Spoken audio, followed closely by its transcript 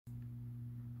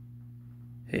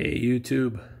Hey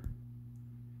YouTube,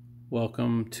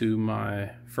 welcome to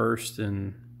my first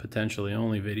and potentially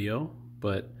only video,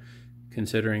 but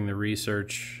considering the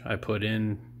research I put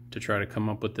in to try to come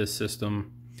up with this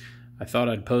system, I thought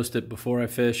I'd post it before I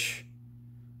fish.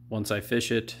 Once I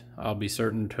fish it, I'll be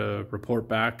certain to report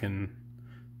back and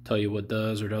tell you what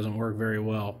does or doesn't work very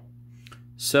well.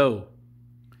 So,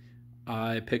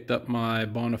 I picked up my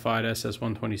Bonafide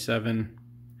SS127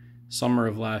 summer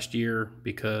of last year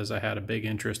because I had a big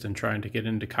interest in trying to get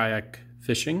into kayak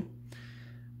fishing.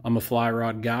 I'm a fly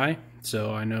rod guy,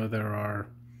 so I know there are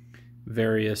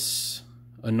various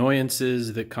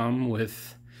annoyances that come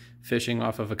with fishing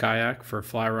off of a kayak for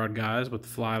fly rod guys with the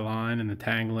fly line and the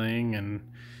tangling and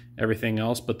everything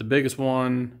else. But the biggest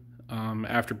one,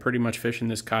 after pretty much fishing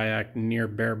this kayak near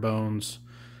bare bones,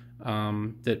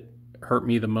 that hurt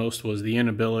me the most was the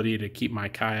inability to keep my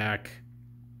kayak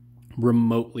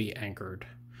remotely anchored.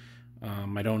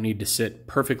 I don't need to sit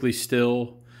perfectly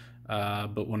still,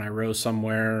 but when I row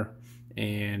somewhere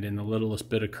and in the littlest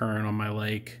bit of current on my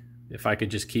lake, if I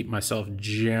could just keep myself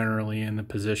generally in the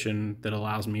position that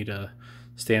allows me to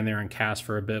stand there and cast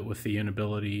for a bit with the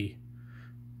inability,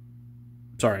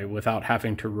 without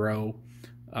having to row,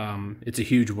 it's a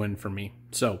huge win for me.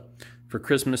 So for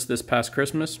Christmas, this past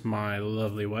Christmas, my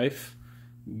lovely wife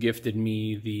gifted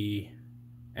me the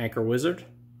Anchor Wizard.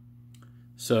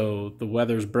 So the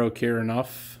weather's broke here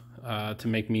enough to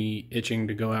make me itching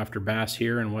to go after bass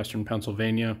here in western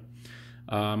Pennsylvania.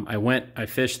 I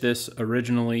fished this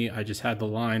originally. I just had the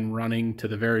line running to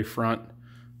the very front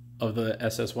of the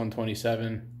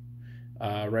SS127,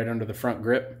 right under the front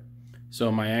grip.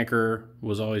 So my anchor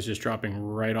was always just dropping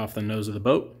right off the nose of the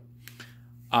boat.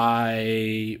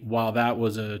 While that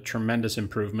was a tremendous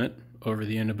improvement over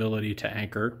the inability to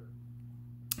anchor,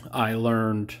 I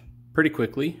learned pretty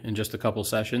quickly in just a couple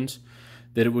sessions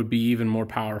that it would be even more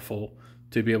powerful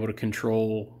to be able to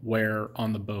control where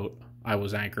on the boat I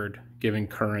was anchored, given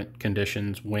current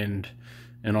conditions, wind,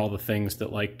 and all the things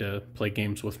that like to play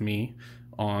games with me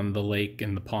on the lake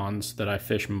and the ponds that I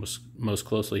fish most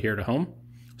closely here to home.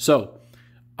 So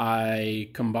I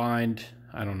combined,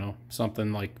 I don't know,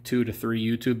 something like 2 to 3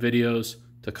 YouTube videos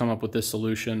to come up with this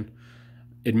solution.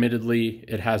 Admittedly,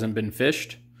 it hasn't been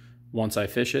fished. Once I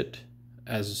fish it,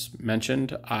 as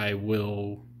mentioned, I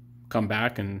will come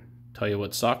back and tell you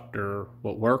what sucked or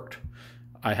what worked.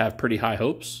 I have pretty high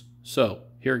hopes, so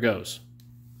here goes.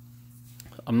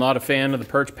 I'm not a fan of the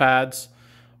perch pads.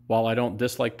 While I don't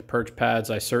dislike the perch pads,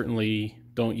 I certainly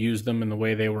don't use them in the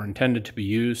way they were intended to be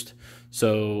used.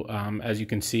 So as you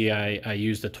can see, I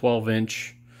used a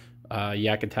 12-inch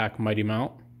YakAttack Mighty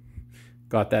Mount.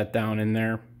 Got that down in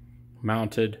there,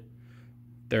 mounted.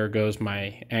 There goes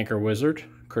my Anchor Wizard,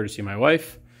 courtesy of my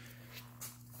wife.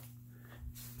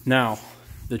 Now,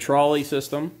 the trolley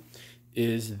system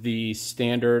is the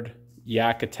standard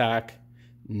YakAttack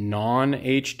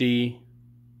non-HD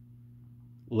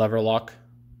LeverLoc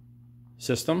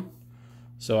system.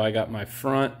 So I got my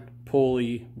front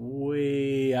pulley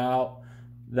way out.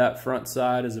 That front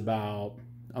side is about,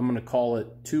 I'm going to call it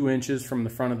 2 inches from the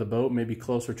front of the boat, maybe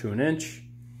closer to 1 inch.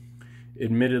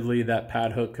 Admittedly, that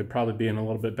pad hook could probably be in a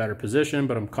little bit better position,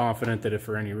 but I'm confident that if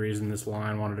for any reason this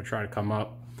line wanted to try to come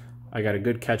up, I got a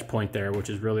good catch point there, which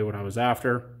is really what I was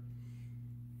after.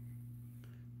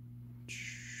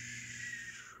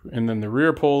 And then the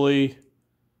rear pulley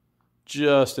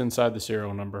just inside the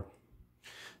serial number.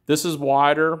 This is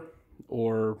wider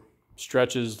or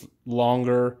stretches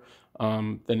longer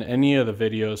than any of the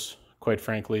videos, quite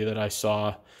frankly, that I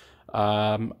saw.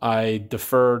 I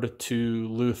deferred to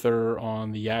Luther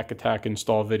on the YakAttack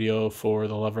install video for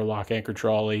the LeverLoc anchor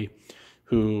trolley,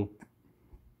 who,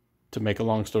 to make a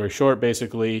long story short,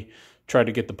 basically tried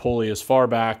to get the pulley as far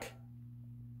back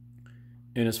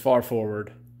and as far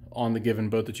forward on the given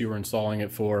boat that you were installing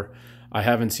it for. I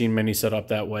haven't seen many set up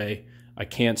that way. I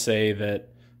can't say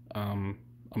that I'm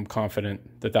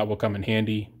confident that that will come in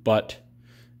handy, but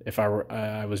if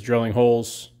I was drilling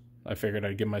holes, I figured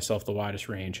I'd give myself the widest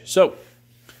range. So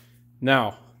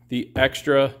now the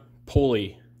extra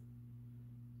pulley.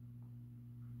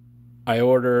 I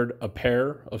ordered a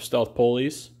pair of stealth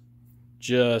pulleys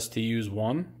just to use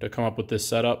one to come up with this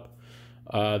setup.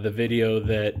 The video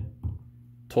that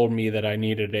told me that I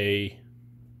needed a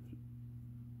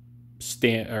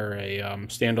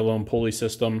standalone pulley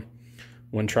system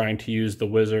when trying to use the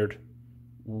Wizard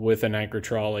with an anchor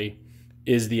trolley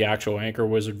is the actual Anchor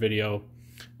Wizard video.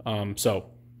 So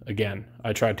again,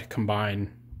 I tried to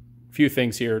combine a few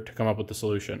things here to come up with the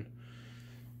solution.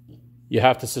 You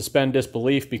have to suspend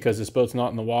disbelief because this boat's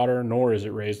not in the water, nor is it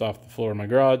raised off the floor of my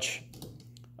garage.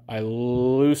 I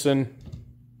loosen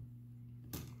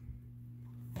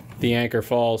The anchor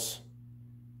falls.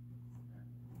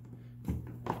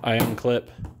 I unclip.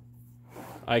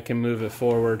 I can move it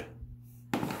forward.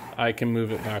 I can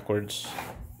move it backwards.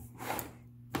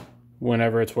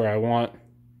 Whenever it's where I want,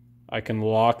 I can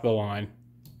lock the line.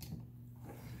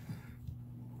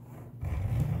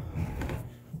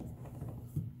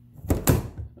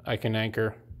 I can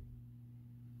anchor.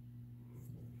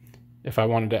 If I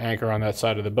wanted to anchor on that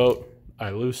side of the boat, I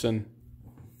loosen.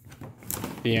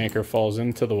 The anchor falls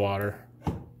into the water.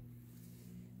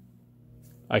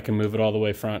 I can move it all the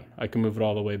way front. I can move it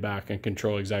all the way back and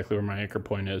control exactly where my anchor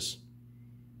point is.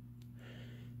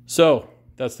 So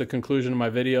that's the conclusion of my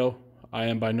video. I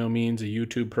am by no means a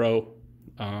YouTube pro.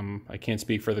 I can't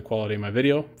speak for the quality of my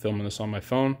video, filming this on my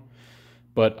phone,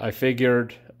 but I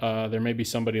figured there may be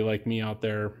somebody like me out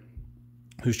there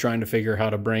who's trying to figure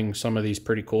how to bring some of these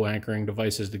pretty cool anchoring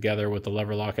devices together with the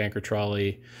LeverLoc anchor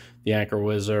trolley, the anchor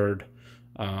wizard.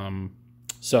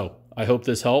 So I hope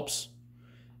this helps.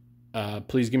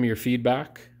 Please give me your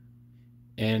feedback,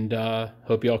 and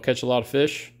hope you all catch a lot of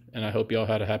fish, and I hope you all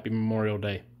had a happy Memorial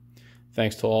Day.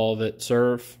 Thanks to all that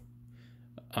serve.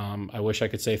 I wish I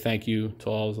could say thank you to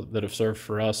all that have served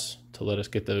for us to let us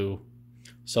get to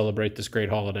celebrate this great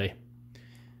holiday.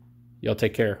 Y'all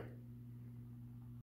take care.